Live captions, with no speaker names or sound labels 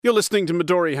You're listening to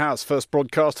Midori House, first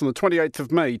broadcast on the 28th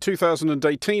of May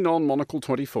 2018 on Monocle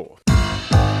 24.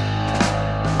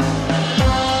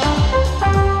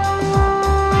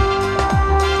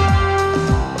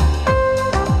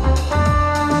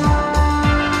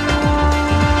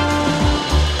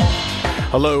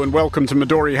 Hello and welcome to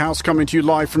Midori House, coming to you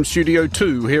live from Studio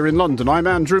 2 here in London. I'm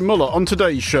Andrew Muller. On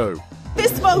today's show,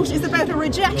 this vote is about a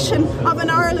rejection of an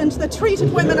Ireland that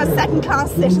treated women as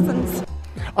second-class citizens.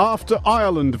 After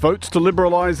Ireland votes to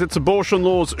liberalise its abortion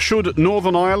laws, should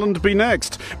Northern Ireland be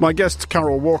next? My guests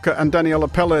Carol Walker and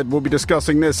Daniela Peled will be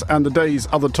discussing this and the day's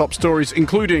other top stories,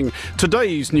 including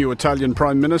today's new Italian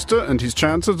Prime Minister and his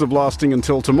chances of lasting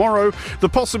until tomorrow, the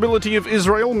possibility of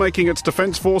Israel making its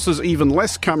defence forces even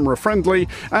less camera-friendly,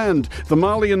 and the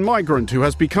Malian migrant who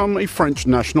has become a French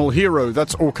national hero.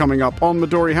 That's all coming up on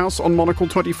Midori House on Monocle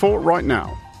 24 right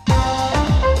now.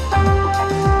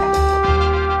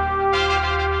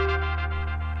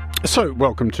 So,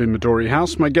 welcome to Midori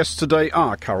House. My guests today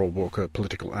are Carol Walker,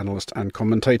 political analyst and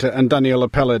commentator, and Daniela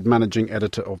Peled, managing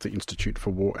editor of the Institute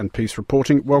for War and Peace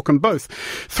Reporting. Welcome both.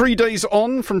 3 days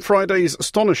on from Friday's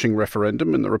astonishing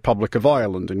referendum in the Republic of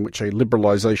Ireland, in which a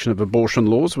liberalisation of abortion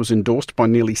laws was endorsed by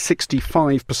nearly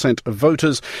 65% of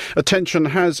voters, attention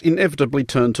has inevitably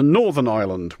turned to Northern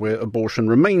Ireland, where abortion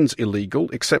remains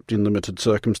illegal, except in limited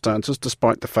circumstances,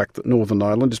 despite the fact that Northern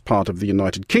Ireland is part of the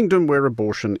United Kingdom, where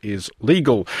abortion is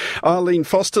legal. Arlene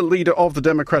Foster, leader of the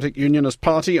Democratic Unionist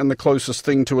Party and the closest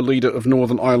thing to a leader of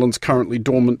Northern Ireland's currently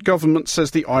dormant government,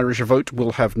 says the Irish vote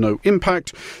will have no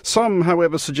impact. Some,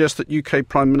 however, suggest that UK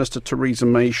Prime Minister Theresa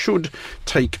May should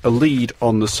take a lead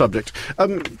on the subject.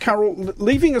 Carol,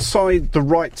 leaving aside the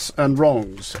rights and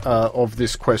wrongs of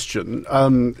this question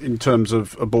in terms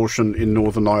of abortion in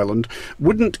Northern Ireland,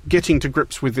 wouldn't getting to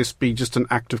grips with this be just an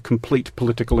act of complete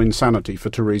political insanity for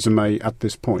Theresa May at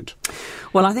this point?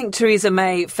 Well, I think Theresa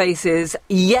May faces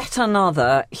yet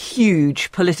another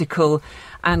huge political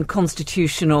and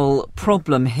constitutional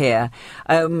problem here.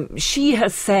 She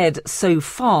has said so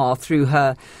far through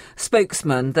her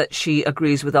spokesman that she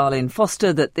agrees with Arlene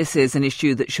Foster that this is an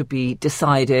issue that should be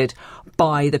decided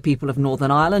by the people of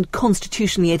Northern Ireland.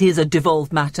 Constitutionally, it is a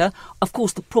devolved matter. Of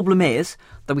course, the problem is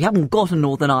that we haven't got a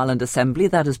Northern Ireland Assembly.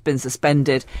 That has been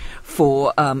suspended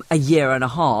for a year and a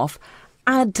half.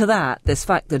 Add to that this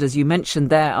fact that, as you mentioned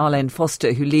there, Arlene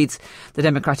Foster, who leads the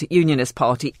Democratic Unionist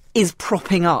Party, is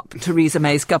propping up Theresa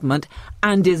May's government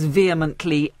and is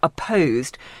vehemently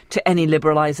opposed to any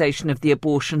liberalisation of the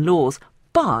abortion laws.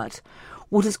 But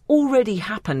what has already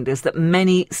happened is that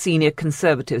many senior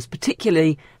Conservatives,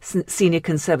 particularly senior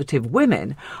Conservative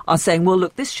women, are saying, well,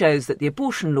 look, this shows that the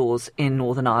abortion laws in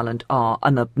Northern Ireland are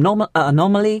an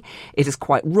anomaly. It is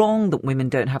quite wrong that women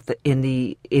don't have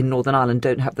in Northern Ireland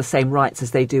don't have the same rights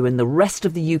as they do in the rest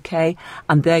of the UK,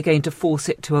 and they're going to force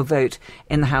it to a vote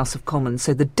in the House of Commons.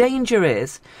 So the danger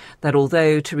is that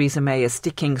although Theresa May is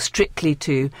sticking strictly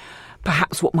to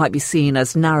perhaps what might be seen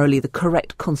as narrowly the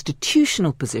correct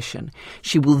constitutional position,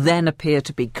 she will then appear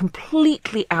to be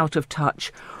completely out of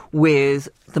touch with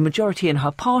the majority in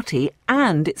her party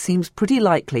and, it seems pretty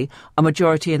likely, a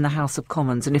majority in the House of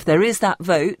Commons. And if there is that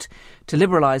vote to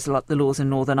liberalise the laws in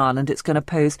Northern Ireland, it's going to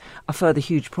pose a further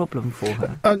huge problem for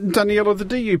her. Daniela, the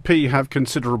DUP have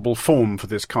considerable form for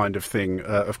this kind of thing,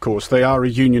 of course. They are a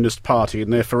unionist party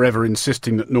and they're forever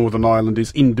insisting that Northern Ireland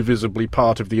is indivisibly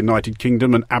part of the United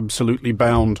Kingdom and absolutely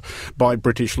bound by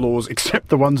British laws, except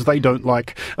the ones they don't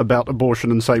like about abortion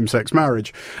and same-sex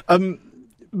marriage.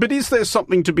 But is there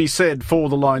something to be said for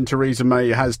the line Theresa May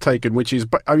has taken, which is,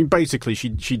 I mean, basically she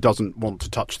doesn't want to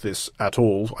touch this at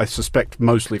all, I suspect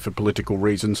mostly for political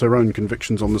reasons. Her own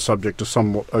convictions on the subject are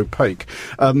somewhat opaque.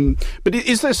 But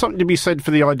is there something to be said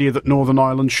for the idea that Northern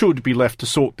Ireland should be left to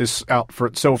sort this out for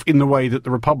itself in the way that the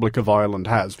Republic of Ireland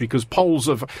has? Because polls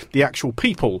of the actual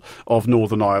people of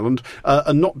Northern Ireland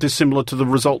are not dissimilar to the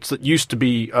results that used to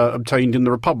be obtained in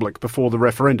the Republic before the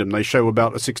referendum. They show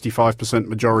about a 65%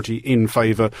 majority in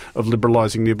favour of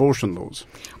liberalising the abortion laws.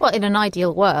 Well, in an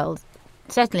ideal world,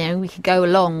 certainly, I mean, we could go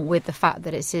along with the fact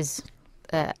that it is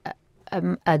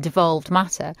a devolved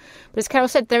matter. But as Carol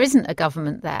said, there isn't a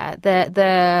government there.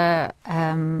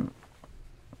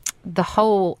 The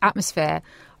whole atmosphere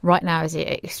right now is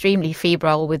extremely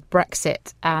febrile with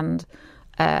Brexit and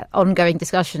ongoing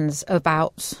discussions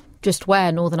about just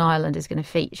where Northern Ireland is going to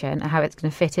feature and how it's going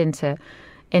to fit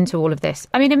into all of this.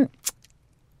 I mean,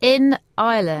 in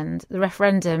Ireland, the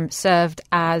referendum served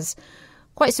as,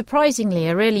 quite surprisingly,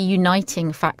 a really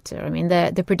uniting factor. I mean,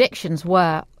 the predictions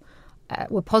were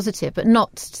positive, but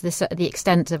not to the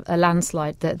extent of a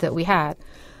landslide that we had.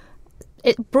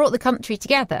 It brought the country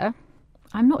together.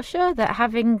 I'm not sure that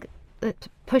having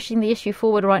pushing the issue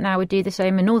forward right now would do the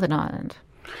same in Northern Ireland.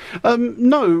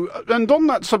 No, and on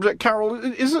that subject, Carol,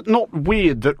 is it not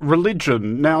weird that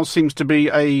religion now seems to be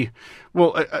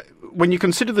when you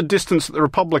consider the distance that the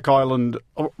Republic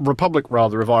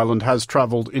of Ireland has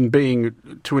travelled in being,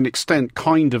 to an extent,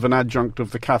 kind of an adjunct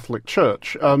of the Catholic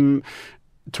Church,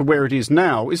 to where it is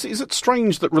now, is it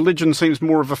strange that religion seems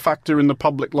more of a factor in the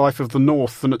public life of the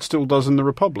North than it still does in the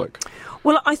Republic?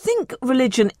 Well, I think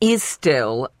religion is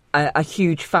still a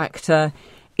huge factor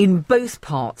in both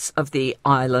parts of the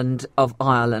island of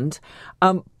Ireland.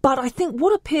 But I think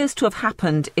what appears to have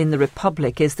happened in the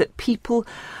Republic is that people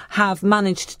have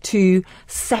managed to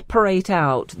separate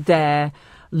out their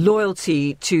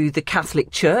loyalty to the Catholic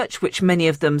Church, which many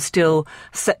of them still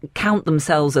count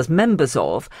themselves as members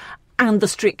of, and the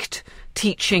strict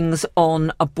teachings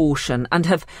on abortion, and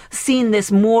have seen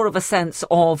this more of a sense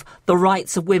of the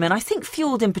rights of women. I think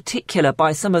fueled in particular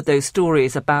by some of those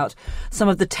stories about some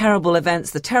of the terrible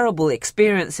events, the terrible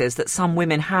experiences that some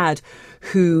women had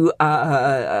who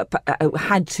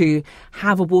had to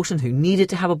have abortions, who needed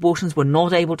to have abortions, were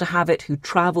not able to have it, who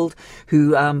travelled,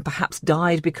 who perhaps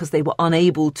died because they were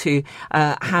unable to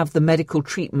have the medical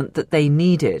treatment that they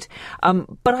needed.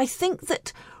 But I think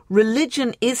that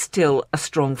religion is still a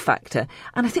strong factor.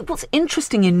 And I think what's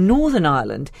interesting in Northern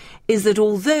Ireland is that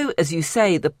although, as you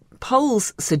say, the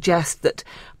polls suggest that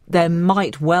there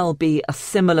might well be a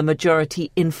similar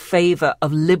majority in favour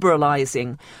of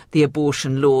liberalising the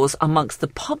abortion laws amongst the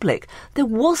public, there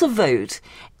was a vote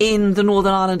in the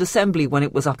Northern Ireland Assembly when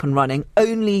it was up and running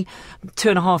only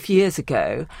 2.5 years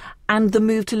ago, and the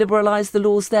move to liberalise the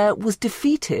laws there was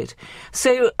defeated.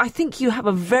 So I think you have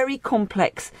a very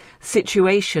complex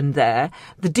situation there.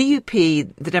 The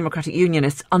DUP, the Democratic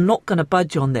Unionists, are not going to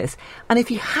budge on this. And if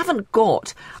you haven't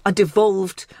got a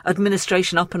devolved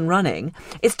administration up and running,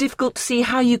 it's difficult to see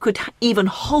how you could even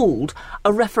hold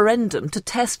a referendum to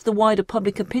test the wider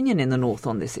public opinion in the North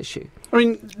on this issue. I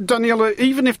mean, Daniela,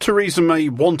 even if Theresa May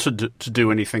wanted to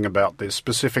do anything about this,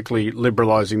 specifically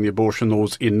liberalising the abortion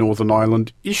laws in Northern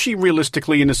Ireland, is she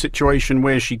realistically in a situation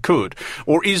where she could?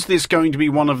 Or is this going to be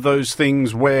one of those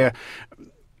things where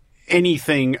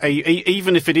anything,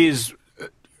 even if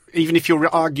you're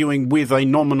arguing with a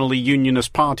nominally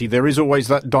unionist party, there is always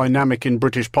that dynamic in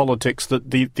British politics that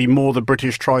the more the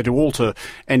British try to alter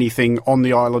anything on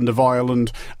the island of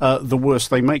Ireland, the worse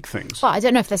they make things? Well, I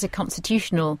don't know if there's a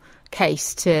constitutional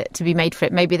case to be made for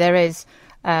it. Maybe there is,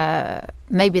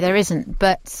 maybe there isn't,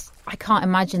 but I can't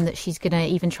imagine that she's going to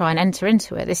even try and enter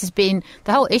into it. The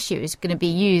whole issue is going to be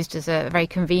used as a very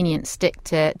convenient stick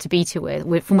to beat her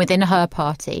with from within her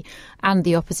party and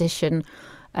the opposition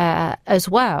as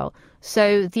well.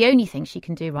 So the only thing she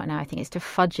can do right now, I think, is to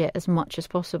fudge it as much as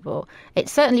possible. It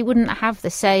certainly wouldn't have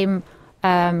the same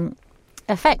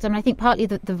effect. I mean, I think partly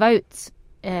the vote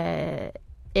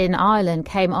in Ireland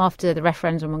came after the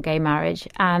referendum on gay marriage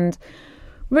and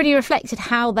really reflected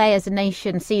how they as a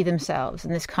nation see themselves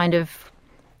and this kind of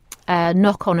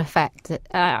knock-on effect.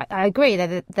 I agree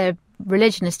that their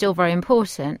religion is still very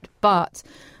important, but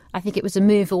I think it was a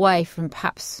move away from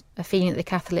perhaps a feeling that the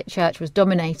Catholic Church was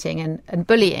dominating and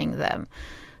bullying them.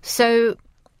 So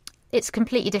it's a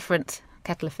completely different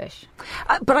kettle of fish.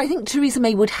 But I think Theresa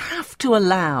May would have to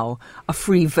allow a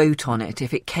free vote on it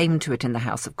if it came to it in the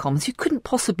House of Commons. You couldn't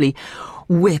possibly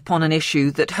whip on an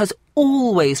issue that has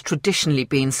always traditionally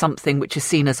been something which is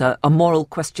seen as a moral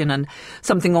question and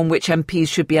something on which MPs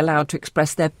should be allowed to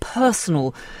express their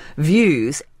personal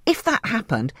views. If that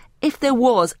happened, if there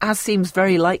was, as seems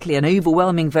very likely, an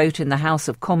overwhelming vote in the House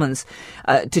of Commons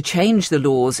to change the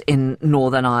laws in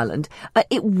Northern Ireland,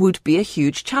 it would be a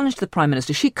huge challenge to the Prime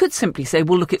Minister. She could simply say,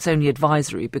 well, look, it's only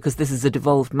advisory because this is a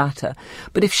devolved matter.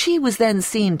 But if she was then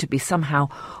seen to be somehow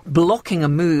blocking a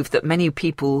move that many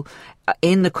people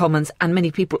in the Commons and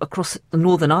many people across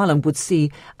Northern Ireland would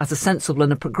see as a sensible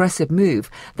and a progressive move,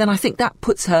 then I think that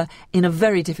puts her in a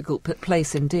very difficult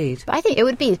place indeed. But I think it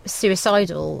would be a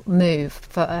suicidal move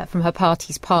from her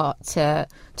party's part to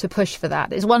push for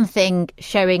that. There's one thing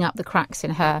showing up the cracks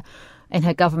in her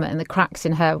government and the cracks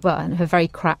in her very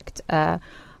cracked term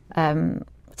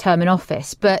in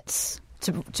office, but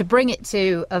to bring it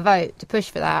to a vote, to push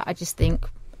for that, I just think.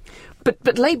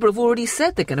 But Labour have already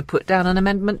said they're going to put down an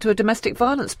amendment to a domestic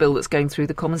violence bill that's going through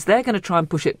the Commons. They're going to try and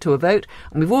push it to a vote.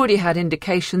 And we've already had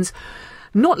indications,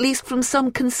 not least from some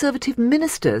Conservative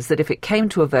ministers, that if it came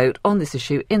to a vote on this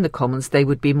issue in the Commons, they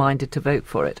would be minded to vote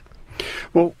for it.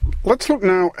 Well, let's look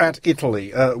now at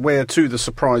Italy, where, to the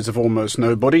surprise of almost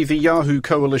nobody, the Yahoo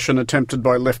coalition attempted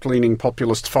by left-leaning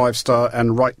populist Five Star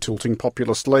and right-tilting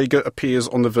populist Lega appears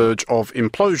on the verge of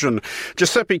implosion.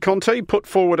 Giuseppe Conte, put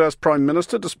forward as Prime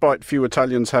Minister despite few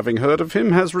Italians having heard of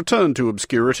him, has returned to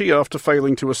obscurity after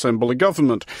failing to assemble a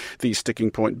government, the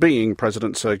sticking point being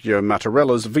President Sergio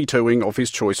Mattarella's vetoing of his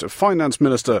choice of finance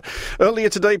minister. Earlier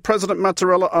today, President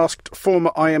Mattarella asked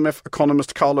former IMF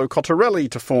economist Carlo Cottarelli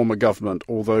to form a government,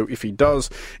 although if he does,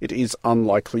 it is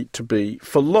unlikely to be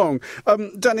for long.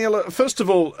 Daniela, first of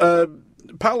all,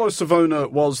 Paolo Savona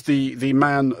was the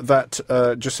man that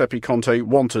Giuseppe Conte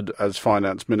wanted as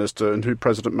finance minister and who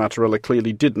President Mattarella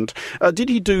clearly didn't. Did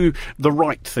he do the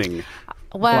right thing,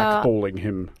 blackballing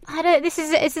him? This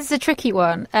is a tricky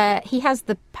one. He has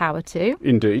the power to.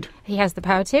 Indeed. He has the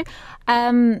power to.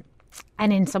 And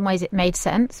in some ways it made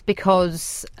sense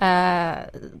because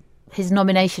his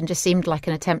nomination just seemed like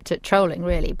an attempt at trolling,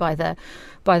 really, by the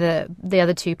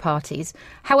other two parties.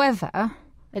 However,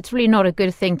 it's really not a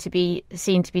good thing to be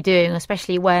seen to be doing,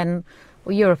 especially when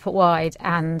Europe-wide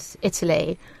and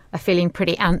Italy are feeling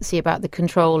pretty antsy about the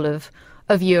control of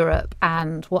Europe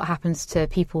and what happens to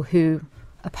people who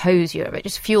oppose Europe. It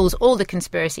just fuels all the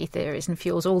conspiracy theories and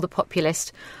fuels all the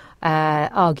populist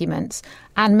arguments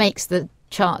and makes the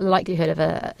likelihood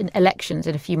of elections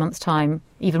in a few months' time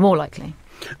even more likely.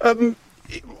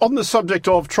 On the subject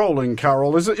of trolling,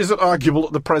 Carol, is it arguable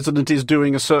that the President is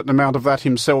doing a certain amount of that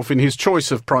himself in his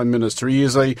choice of Prime Minister? He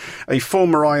is a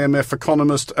former IMF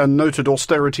economist and noted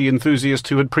austerity enthusiast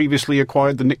who had previously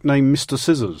acquired the nickname Mr.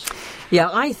 Scissors. Yeah,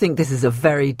 I think this is a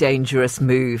very dangerous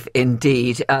move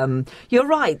indeed. You're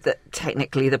right that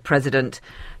technically the President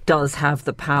does have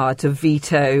the power to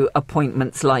veto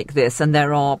appointments like this, and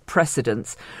there are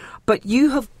precedents. But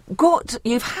you've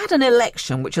had an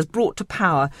election which has brought to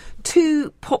power two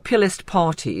populist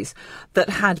parties that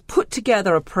had put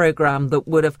together a programme that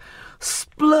would have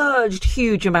splurged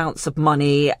huge amounts of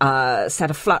money, set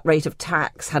a flat rate of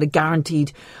tax, had a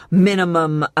guaranteed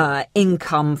minimum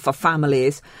income for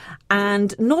families.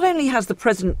 And not only has the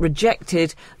President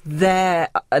rejected their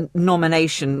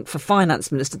nomination for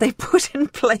finance minister, they put in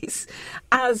place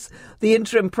as the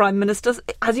interim Prime Minister,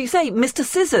 as you say, Mr.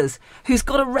 Scissors, who's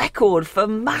got a record for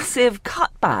massive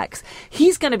cutbacks.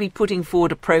 He's going to be putting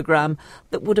forward a programme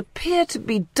that would appear to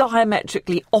be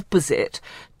diametrically opposite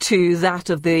to that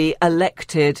of the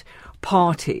elected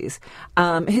parties.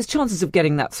 His chances of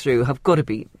getting that through have got to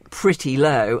be pretty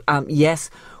low. Yes,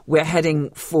 we're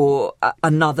heading for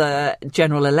another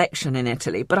general election in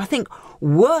Italy. But I think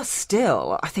worse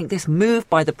still, I think this move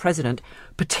by the President,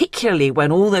 particularly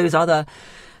when all those other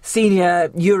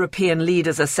senior European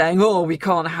leaders are saying, oh, we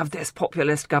can't have this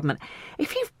populist government.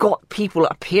 If you've got people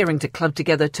appearing to club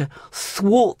together to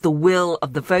thwart the will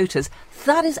of the voters,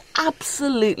 that is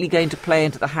absolutely going to play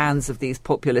into the hands of these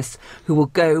populists who will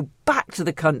go back to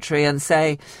the country and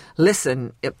say,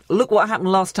 listen, look what happened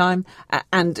last time,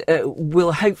 and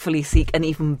we'll hopefully seek an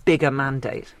even bigger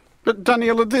mandate. But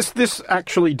Daniela, this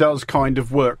actually does kind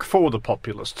of work for the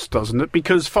populists, doesn't it?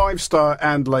 Because Five Star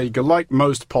and Lega, like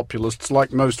most populists,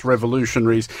 like most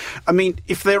revolutionaries, I mean,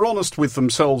 if they're honest with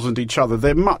themselves and each other,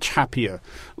 they're much happier,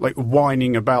 like,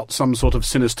 whining about some sort of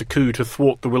sinister coup to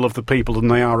thwart the will of the people than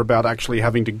they are about actually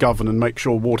having to govern and make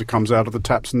sure water comes out of the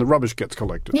taps and the rubbish gets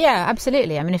collected. Yeah,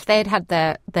 absolutely. I mean, if they had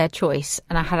their choice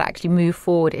and I had actually moved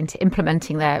forward into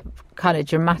implementing their kind of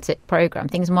dramatic programme,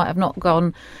 things might have not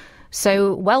gone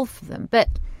so well for them. But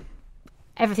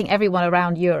everyone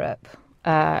around Europe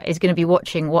is going to be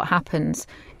watching what happens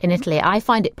in Italy. I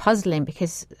find it puzzling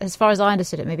because, as far as I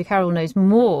understood it, maybe Carol knows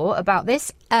more about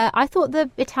this, I thought the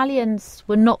Italians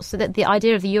were not, so that the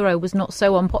idea of the euro was not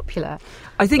so unpopular.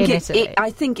 I think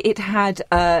it had.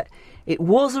 It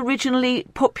was originally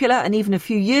popular, and even a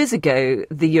few years ago,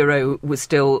 the euro was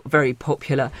still very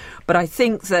popular. But I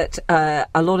think that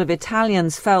a lot of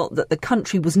Italians felt that the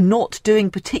country was not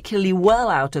doing particularly well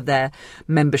out of their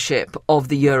membership of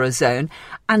the eurozone.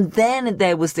 And then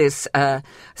there was this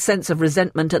sense of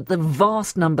resentment at the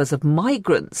vast numbers of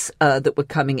migrants that were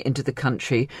coming into the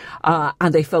country.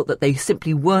 And they felt that they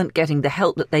simply weren't getting the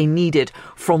help that they needed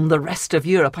from the rest of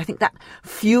Europe. I think that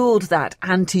fueled that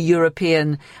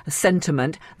anti-European sentiment.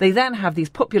 They then have these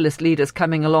populist leaders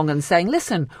coming along and saying,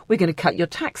 listen, we're going to cut your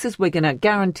taxes, we're going to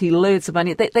guarantee loads of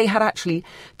money. They had actually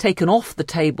taken off the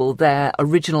table their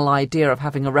original idea of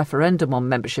having a referendum on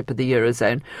membership of the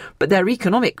Eurozone, but their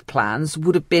economic plans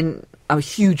would have been a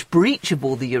huge breach of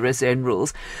all the Eurozone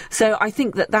rules. So I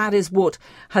think that is what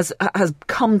has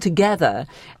come together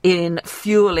in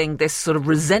fueling this sort of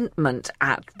resentment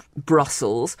at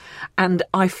Brussels. And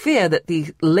I fear that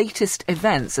the latest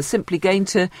events are simply going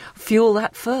to fuel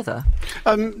that further.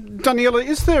 Daniela,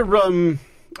 is there...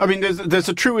 there's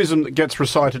a truism that gets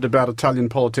recited about Italian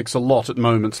politics a lot at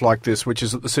moments like this, which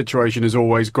is that the situation is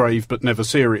always grave but never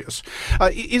serious.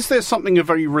 Is there something of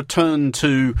a return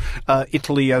to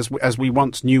Italy as we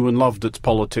once knew and loved its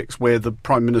politics, where the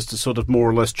Prime Minister sort of more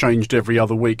or less changed every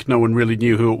other week? No one really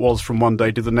knew who it was from one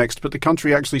day to the next, but the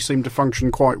country actually seemed to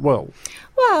function quite well.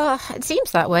 Well, it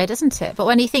seems that way, doesn't it? But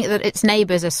when you think that its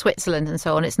neighbours are Switzerland and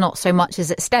so on, it's not so much as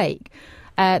at stake.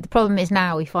 The problem is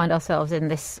now we find ourselves in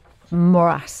this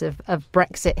morass of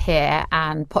Brexit here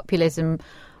and populism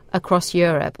across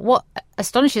Europe. What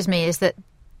astonishes me is that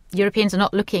Europeans are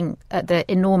not looking at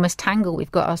the enormous tangle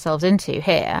we've got ourselves into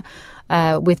here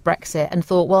with Brexit and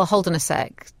thought, well, hold on a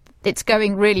sec. It's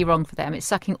going really wrong for them. It's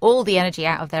sucking all the energy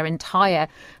out of their entire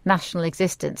national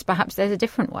existence. Perhaps there's a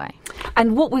different way.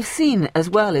 And what we've seen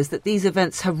as well is that these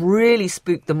events have really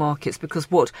spooked the markets, because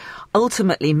what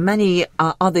ultimately many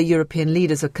other European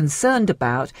leaders are concerned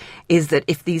about is that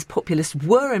if these populists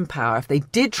were in power, if they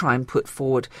did try and put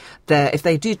forward if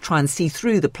they did try and see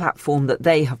through the platform that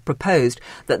they have proposed,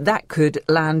 that could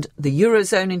land the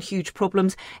Eurozone in huge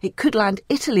problems. It could land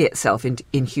Italy itself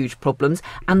in huge problems,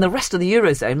 and the rest of the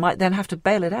Eurozone might then have to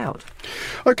bail it out.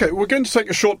 OK, we're going to take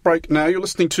a short break now. You're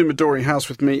listening to Midori House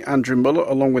with me, Andrew Muller,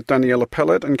 along with Daniela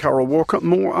Peled and Carol Walker.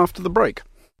 More after the break.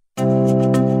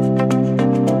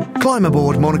 Climb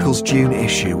aboard Monocle's June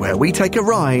issue, where we take a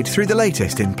ride through the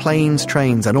latest in planes,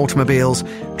 trains and automobiles,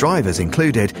 drivers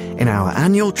included, in our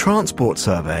annual transport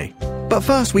survey. But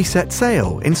first we set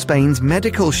sail in Spain's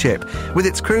medical ship, with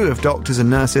its crew of doctors and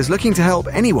nurses looking to help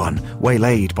anyone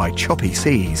waylaid by choppy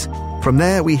seas. From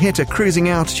there we hit a cruising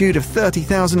altitude of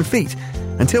 30,000 feet,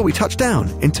 until we touch down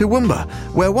in Toowoomba,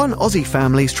 where one Aussie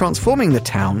family's transforming the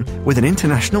town with an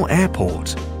international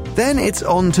airport. Then it's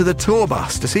on to the tour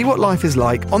bus to see what life is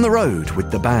like on the road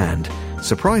with the band.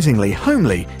 Surprisingly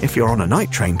homely if you're on a night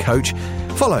train coach,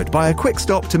 followed by a quick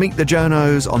stop to meet the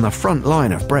journos on the front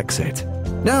line of Brexit.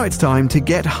 Now it's time to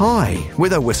get high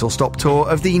with a whistle-stop tour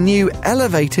of the new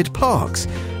elevated parks,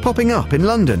 popping up in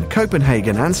London,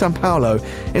 Copenhagen and Sao Paulo,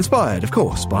 inspired, of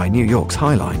course, by New York's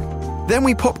High Line. Then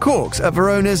we pop corks at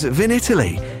Verona's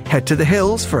Vinitaly, head to the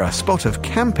hills for a spot of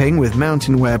camping with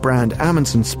mountain wear brand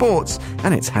Amundsen Sports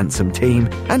and its handsome team,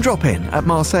 and drop in at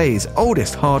Marseille's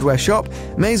oldest hardware shop,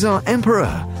 Maison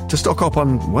Empereur, to stock up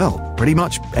on, well, pretty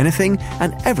much anything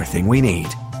and everything we need.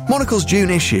 Monocle's June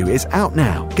issue is out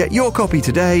now. Get your copy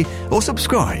today or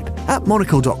subscribe at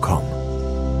monocle.com.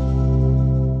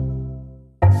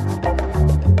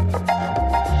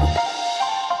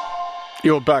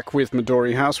 You're back with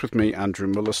Midori House with me, Andrew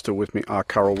Muller. Still with me are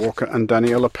Carol Walker and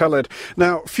Daniela Peled.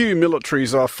 Now, few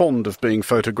militaries are fond of being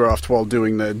photographed while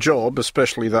doing their job,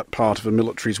 especially that part of a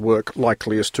military's work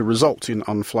likeliest to result in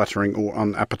unflattering or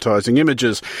unappetising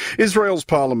images. Israel's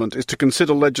parliament is to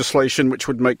consider legislation which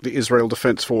would make the Israel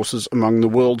Defence Forces among the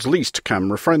world's least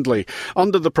camera-friendly.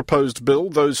 Under the proposed bill,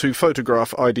 those who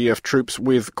photograph IDF troops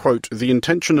with, quote, the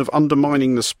intention of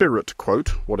undermining the spirit, quote,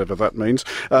 whatever that means,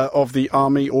 of the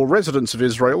army or residents of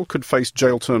Israel could face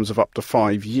jail terms of up to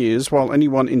 5 years, while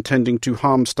anyone intending to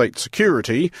harm state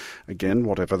security, again,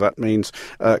 whatever that means,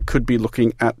 could be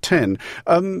looking at 10.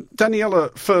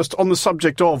 Daniela, first, on the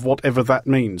subject of whatever that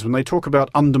means, when they talk about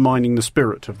undermining the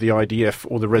spirit of the IDF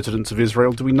or the residents of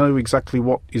Israel, do we know exactly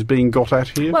what is being got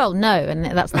at here? Well, no, and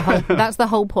that's the whole that's the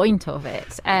whole point of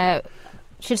it.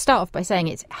 Should start off by saying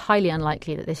it's highly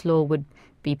unlikely that this law would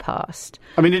be passed.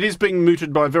 I mean, it is being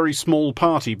mooted by a very small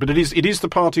party, but it is the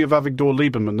party of Avigdor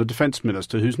Lieberman, the defence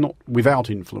minister, who's not without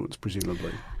influence,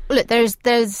 presumably. Look, there's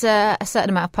a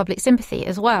certain amount of public sympathy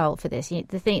as well for this.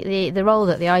 The role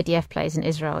that the IDF plays in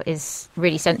Israel is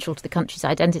really central to the country's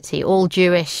identity. All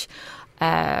Jewish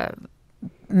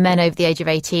men over the age of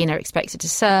 18 are expected to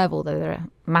serve, although there are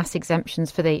mass exemptions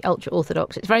for the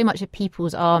ultra-Orthodox. It's very much a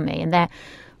people's army, and they're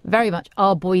very much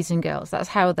our boys and girls. That's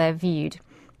how they're viewed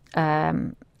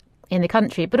in the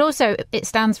country. But also it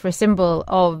stands for a symbol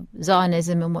of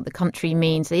Zionism and what the country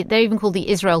means. They're even called the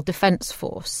Israel Defence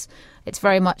Force. It's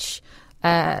very much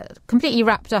completely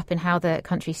wrapped up in how the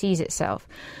country sees itself.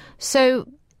 So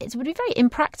it would be very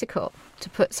impractical to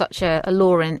put such a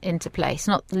law into place,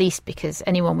 not least because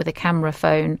anyone with a camera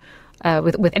phone,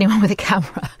 with anyone with a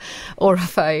camera or a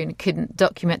phone couldn't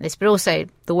document this. But also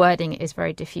the wording is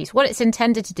very diffuse. What it's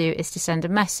intended to do is to send a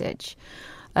message,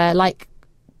 like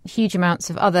huge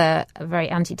amounts of other very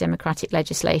anti-democratic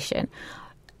legislation,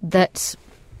 that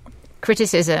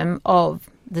criticism of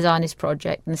the Zionist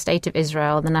project and the state of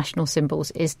Israel and the national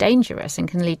symbols is dangerous and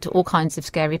can lead to all kinds of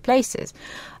scary places.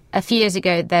 A few years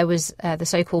ago, there was the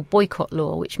so-called boycott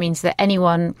law, which means that any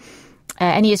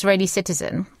Israeli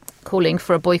citizen calling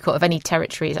for a boycott of any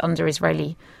territories under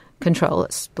Israeli control,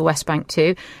 that's the West Bank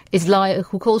too,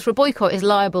 who calls for a boycott is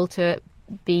liable to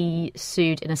be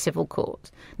sued in a civil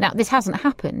court. Now, this hasn't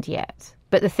happened yet,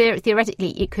 but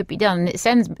theoretically it could be done. And it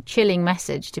sends a chilling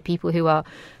message to people who are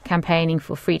campaigning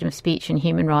for freedom of speech and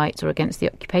human rights or against the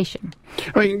occupation.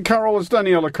 I mean, Carol, as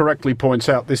Daniela correctly points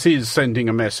out, this is sending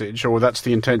a message, or that's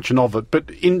the intention of it. But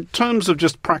in terms of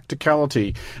just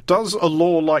practicality, does a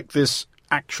law like this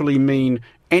actually mean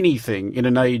anything in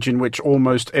an age in which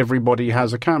almost everybody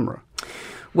has a camera?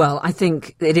 Well, I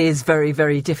think it is very,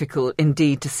 very difficult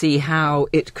indeed to see how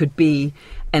it could be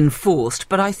enforced.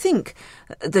 But I think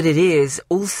that it is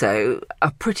also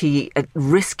a pretty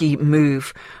risky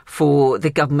move for the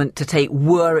government to take,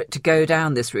 were it to go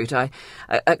down this route. I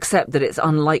accept that it's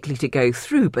unlikely to go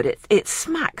through, but it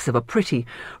smacks of a pretty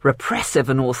repressive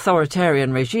and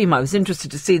authoritarian regime. I was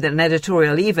interested to see that an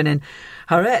editorial, even in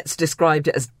Haaretz, described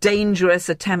it as dangerous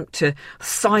attempt to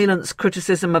silence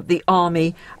criticism of the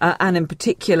army and in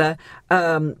particular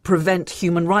prevent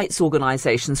human rights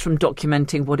organisations from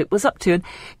documenting what it was up to. And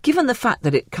given the fact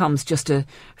that it comes just a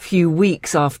few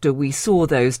weeks after we saw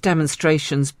those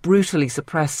demonstrations brutally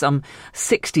suppress, some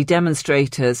 60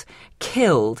 demonstrators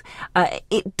killed,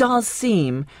 it does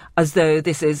seem as though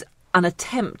this is an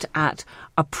attempt at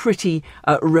a pretty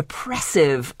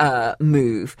repressive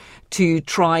move to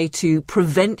try to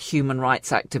prevent human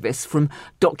rights activists from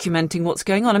documenting what's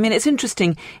going on. I mean, it's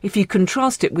interesting if you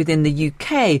contrast it within the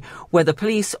UK, where the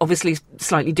police, obviously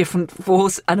slightly different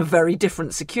force and a very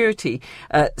different security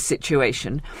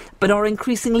situation, but are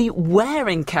increasingly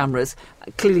wearing cameras.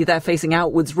 Clearly they're facing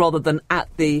outwards rather than at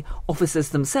the officers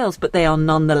themselves, but they are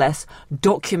nonetheless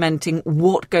documenting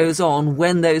what goes on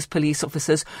when those police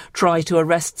officers try to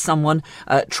arrest someone,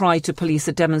 try to police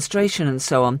a demonstration and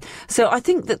so on. So I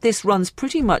think that this runs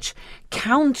pretty much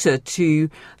counter to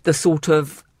the sort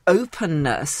of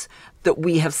openness that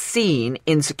we have seen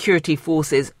in security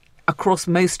forces across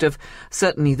most of,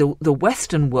 certainly, the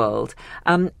Western world.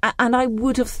 And I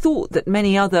would have thought that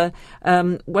many other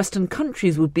Western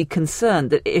countries would be concerned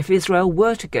that if Israel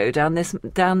were to go down this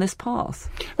path.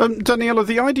 Daniela,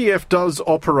 the IDF does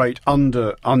operate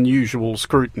under unusual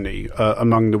scrutiny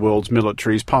among the world's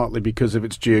militaries, partly because of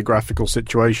its geographical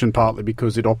situation, partly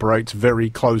because it operates very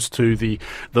close to the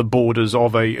borders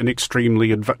of an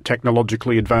extremely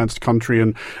technologically advanced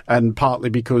country, and partly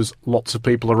because lots of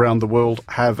people around the world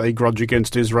have a grudge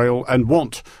against Israel and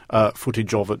want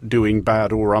footage of it doing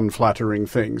bad or unflattering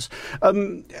things.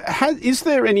 Is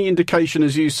there any indication,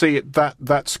 as you see it,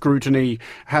 that scrutiny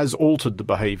has altered the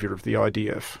behaviour of the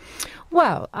IDF?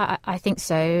 Well, I think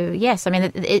so, yes. I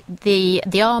mean,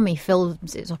 the army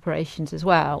films its operations as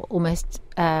well, almost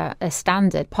as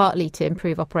standard, partly to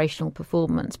improve operational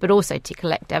performance, but also to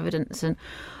collect evidence and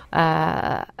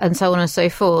so on and so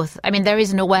forth. I mean, there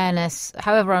is an awareness,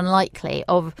 however unlikely,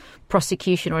 of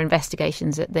prosecution or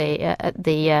investigations at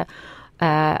the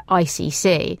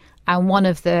ICC, and one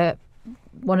of the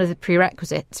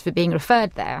prerequisites for being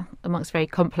referred there, amongst very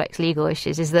complex legal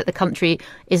issues, is that the country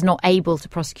is not able to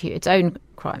prosecute its own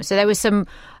crimes. So there were some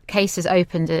cases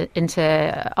opened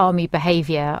into army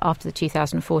behaviour after the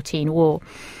 2014 war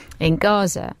in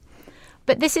Gaza.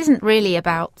 But this isn't really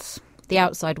about the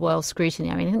outside world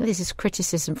scrutiny. I mean, I think this is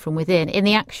criticism from within. In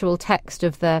the actual text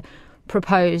of the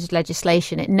proposed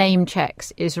legislation, it name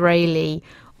checks Israeli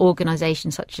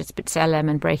organisations such as B'Tselem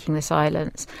and Breaking the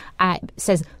Silence. It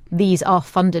says these are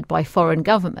funded by foreign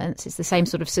governments. It's the same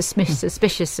sort of suspicions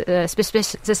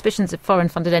of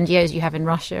foreign-funded NGOs you have in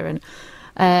Russia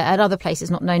and other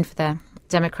places not known for their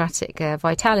democratic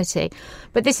vitality.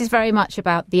 But this is very much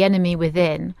about the enemy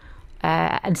within,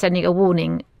 and sending a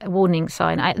warning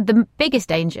sign. The biggest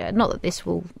danger, not that this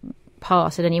will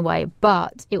pass in any way,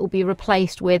 but it will be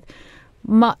replaced with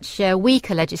much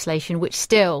weaker legislation, which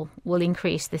still will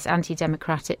increase this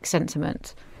anti-democratic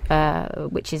sentiment,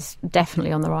 which is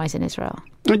definitely on the rise in Israel.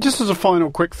 Just as a final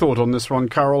quick thought on this one,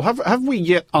 Carol, have we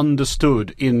yet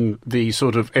understood in the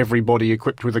sort of everybody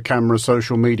equipped with a camera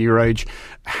social media age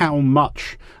how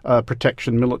much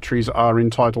protection militaries are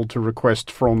entitled to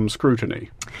request from scrutiny?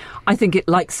 I think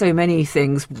like so many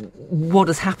things, what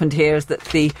has happened here is that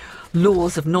the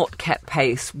laws have not kept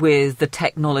pace with the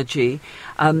technology,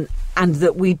 and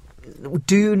that we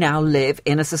do now live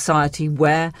in a society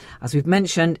where, as we've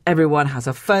mentioned, everyone has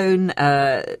a phone,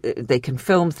 they can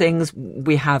film things,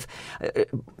 we have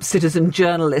citizen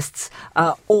journalists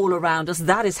all around us.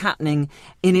 That is happening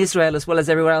in Israel as well as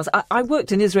everywhere else. I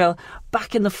worked in Israel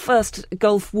back in the first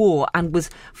Gulf War and was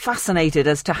fascinated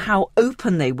as to how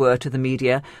open they were to the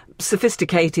media.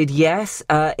 Sophisticated, yes,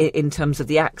 in terms of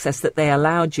the access that they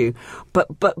allowed you, but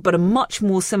a much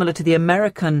more similar to the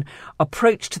American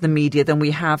approach to the media than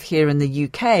we have here in the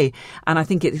UK. And I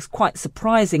think it is quite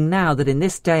surprising now that in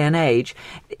this day and age,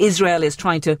 Israel is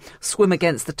trying to swim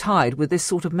against the tide with this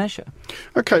sort of measure.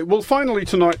 OK, well, finally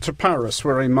tonight to Paris,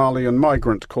 where a Malian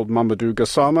migrant called Mamadou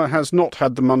Gassama has not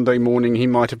had the Monday morning he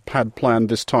might have had planned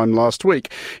this time last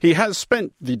week. He has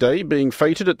spent the day being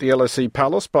feted at the LSE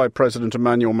Palace by President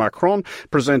Emmanuel Macron,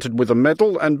 presented with a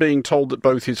medal, and being told that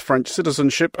both his French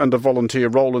citizenship and a volunteer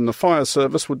role in the fire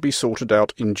service would be sorted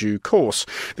out in due course.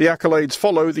 The accolades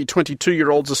follow the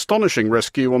 22-year-old's astonishing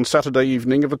rescue on Saturday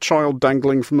evening of a child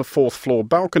dangling from a fourth-floor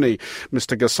balcony.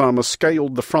 Mr. Gassama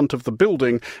scaled the front of the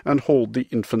building and hauled the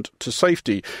infant to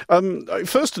safety.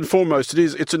 First and foremost, it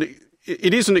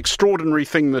is an extraordinary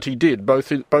thing that he did,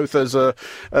 both as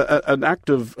an act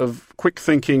of quick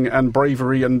thinking and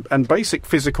bravery and basic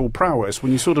physical prowess.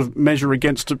 When you sort of measure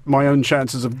against my own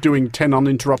chances of doing 10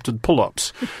 uninterrupted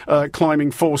pull-ups,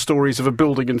 climbing 4 stories of a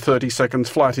building in 30 seconds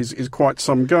flat is quite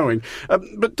some going.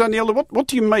 But Daniela, what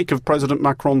do you make of President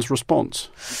Macron's response?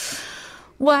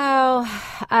 Well,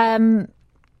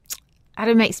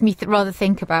 it makes me rather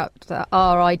think about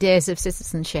our ideas of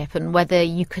citizenship and whether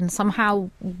you can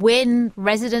somehow win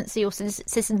residency or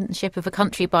citizenship of a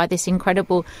country by this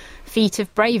incredible feat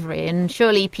of bravery. And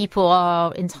surely people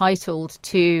are entitled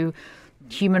to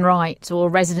human rights or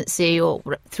residency or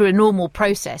through a normal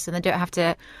process, and they don't have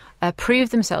to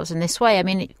prove themselves in this way. I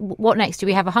mean, what next? Do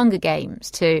we have a Hunger Games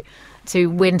to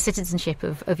win citizenship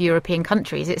of European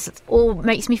countries? It all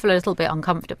makes me feel a little bit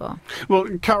uncomfortable. Well,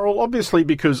 Carol, obviously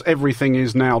because everything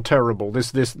is now terrible,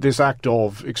 this act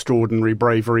of extraordinary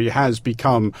bravery has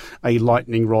become a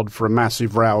lightning rod for a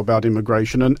massive row about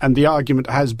immigration, and the argument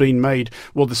has been made,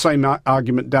 well, the same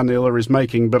argument Daniela is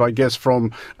making, but I guess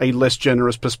from a less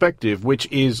generous perspective, which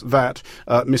is that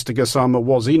Mr. Gassama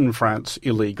was in France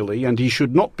illegally and he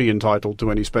should not be entitled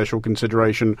to any special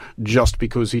consideration just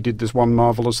because he did this one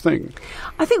marvellous thing.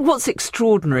 I think what's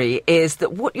extraordinary is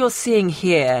that what you're seeing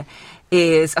here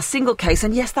is a single case,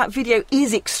 and yes, that video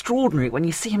is extraordinary when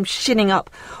you see him shinning up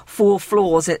 4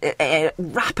 floors,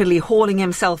 rapidly hauling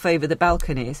himself over the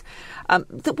balconies.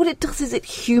 That what it does is it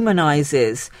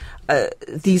humanises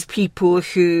these people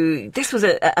who... This was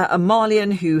a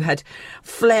Malian who had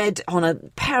fled on a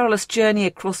perilous journey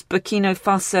across Burkina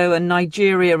Faso and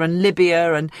Nigeria and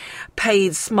Libya and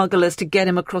paid smugglers to get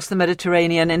him across the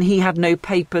Mediterranean, and he had no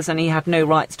papers and he had no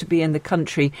rights to be in the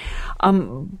country.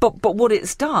 But what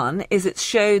it's done is it's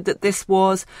showed that this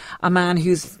was a man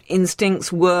whose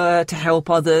instincts were to help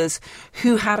others,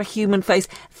 who had a human face.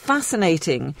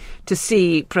 Fascinating to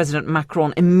see President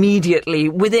Macron immediately,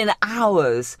 within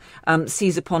hours,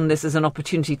 seize upon this as an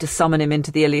opportunity to summon him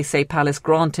into the Elysee Palace,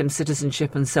 grant him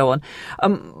citizenship and so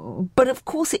on. But of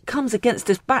course it comes against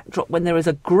this backdrop when there is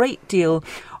a great deal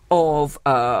of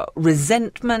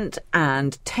resentment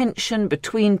and tension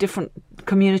between different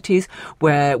communities,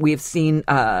 where we've seen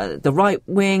the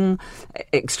right-wing,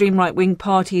 extreme right-wing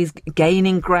parties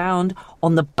gaining ground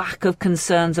on the back of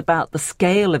concerns about the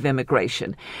scale of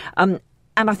immigration.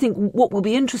 And I think what will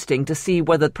be interesting to see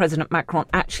whether President Macron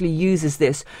actually uses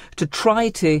this to try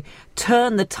to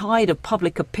turn the tide of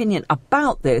public opinion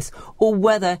about this, or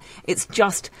whether it's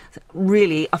just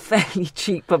really a fairly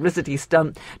cheap publicity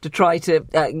stunt to try to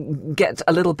get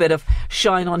a little bit of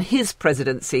shine on his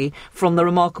presidency from the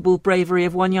remarkable bravery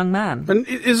of one young man. And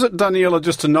is it, Daniela,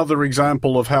 just another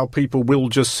example of how people will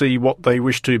just see what they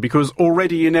wish to? Because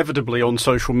already inevitably on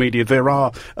social media there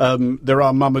are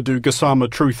Mamadou Gassama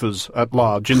truthers at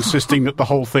large, insisting that the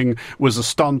whole thing was a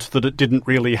stunt, that it didn't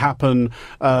really happen,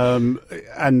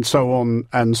 and so on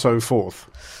and so forth.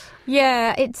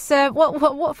 Yeah, it's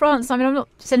what France, I mean, I'm not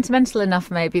sentimental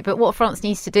enough maybe, but what France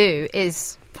needs to do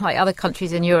is, like other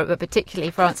countries in Europe, but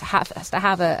particularly France, has to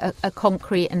have a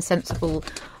concrete and sensible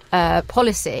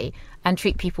policy and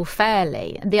treat people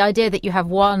fairly. And the idea that you have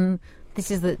one... This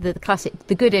is the classic,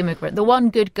 the good immigrant, the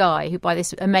one good guy who by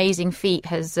this amazing feat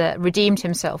has redeemed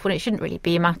himself, when it shouldn't really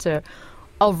be a matter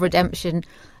of redemption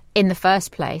in the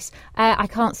first place. I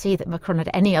can't see that Macron had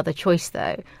any other choice,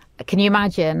 though. Can you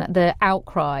imagine the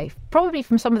outcry probably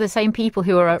from some of the same people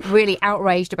who are really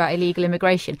outraged about illegal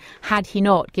immigration, had he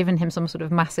not given him some sort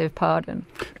of massive pardon.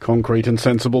 Concrete and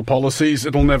sensible policies,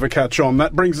 it'll never catch on.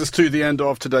 That brings us to the end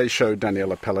of today's show.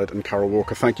 Daniela Peled and Carol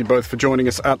Walker, thank you both for joining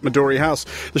us at Midori House.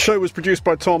 The show was produced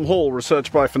by Tom Hall,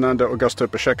 researched by Fernando Augusto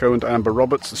Pacheco and Amber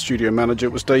Roberts. The studio manager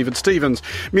was David Stevens.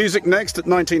 Music next at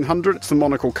 1900. It's the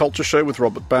Monocle Culture Show with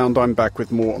Robert Bound. I'm back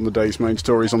with more on the day's main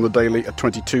stories on the Daily at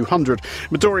 2200.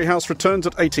 Midori House returns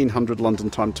at 1800 London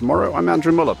time tomorrow. I'm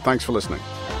Andrew Muller. Thanks for listening.